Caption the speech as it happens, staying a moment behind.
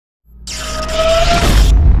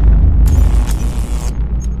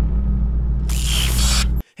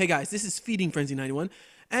Hey guys, this is Feeding Frenzy 91,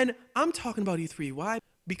 and I'm talking about E3. Why?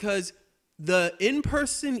 Because the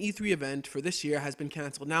in-person E3 event for this year has been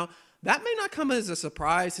canceled. Now, that may not come as a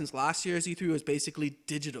surprise since last year's E3 was basically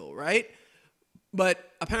digital, right?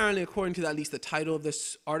 But apparently, according to at least the title of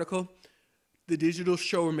this article, the digital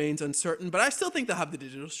show remains uncertain. But I still think they'll have the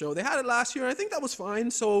digital show. They had it last year, and I think that was fine.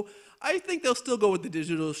 So I think they'll still go with the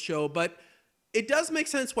digital show. But it does make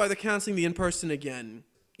sense why they're canceling the in-person again.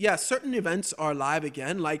 Yeah, certain events are live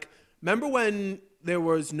again. Like, remember when there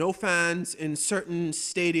was no fans in certain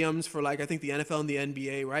stadiums for, like, I think the NFL and the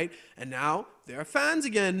NBA, right? And now there are fans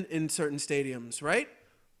again in certain stadiums, right?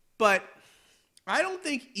 But I don't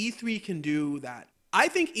think E3 can do that. I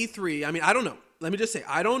think E3, I don't know. Let me just say,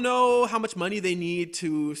 I don't know how much money they need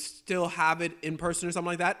to still have it in person or something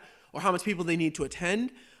like that, or how much people they need to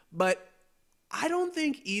attend. But I don't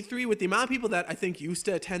think E3, with the amount of people that I think used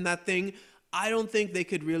to attend that thing, I don't think they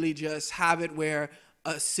could really just have it where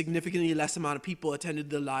a significantly less amount of people attended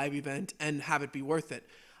the live event and have it be worth it.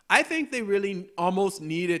 I think they really almost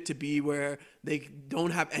need it to be where they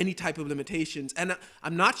don't have any type of limitations. And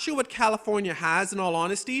I'm not sure what California has, in all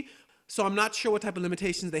honesty, so I'm not sure what type of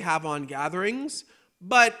limitations they have on gatherings.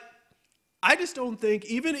 But I just don't think,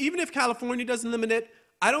 even if California doesn't limit it,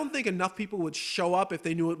 I don't think enough people would show up if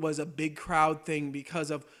they knew it was a big crowd thing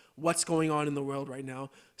because of what's going on in the world right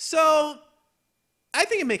now. So I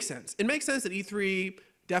think it makes sense. It makes sense that E3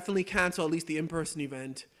 definitely cancel at least the in-person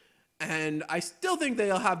event. And I still think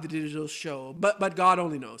they'll have the digital show, but God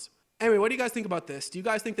only knows. Anyway, what do you guys think about this? Do you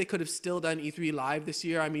guys think they could have still done E3 live this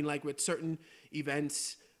year? I mean, like with certain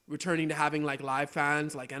events returning to having like live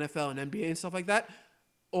fans like NFL and NBA and stuff like that?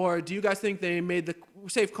 Or do you guys think they made the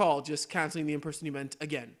safe call just canceling the in-person event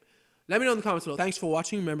again? Let me know in the comments below. Thanks for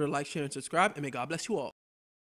watching. Remember to like, share, and subscribe, and may God bless you all.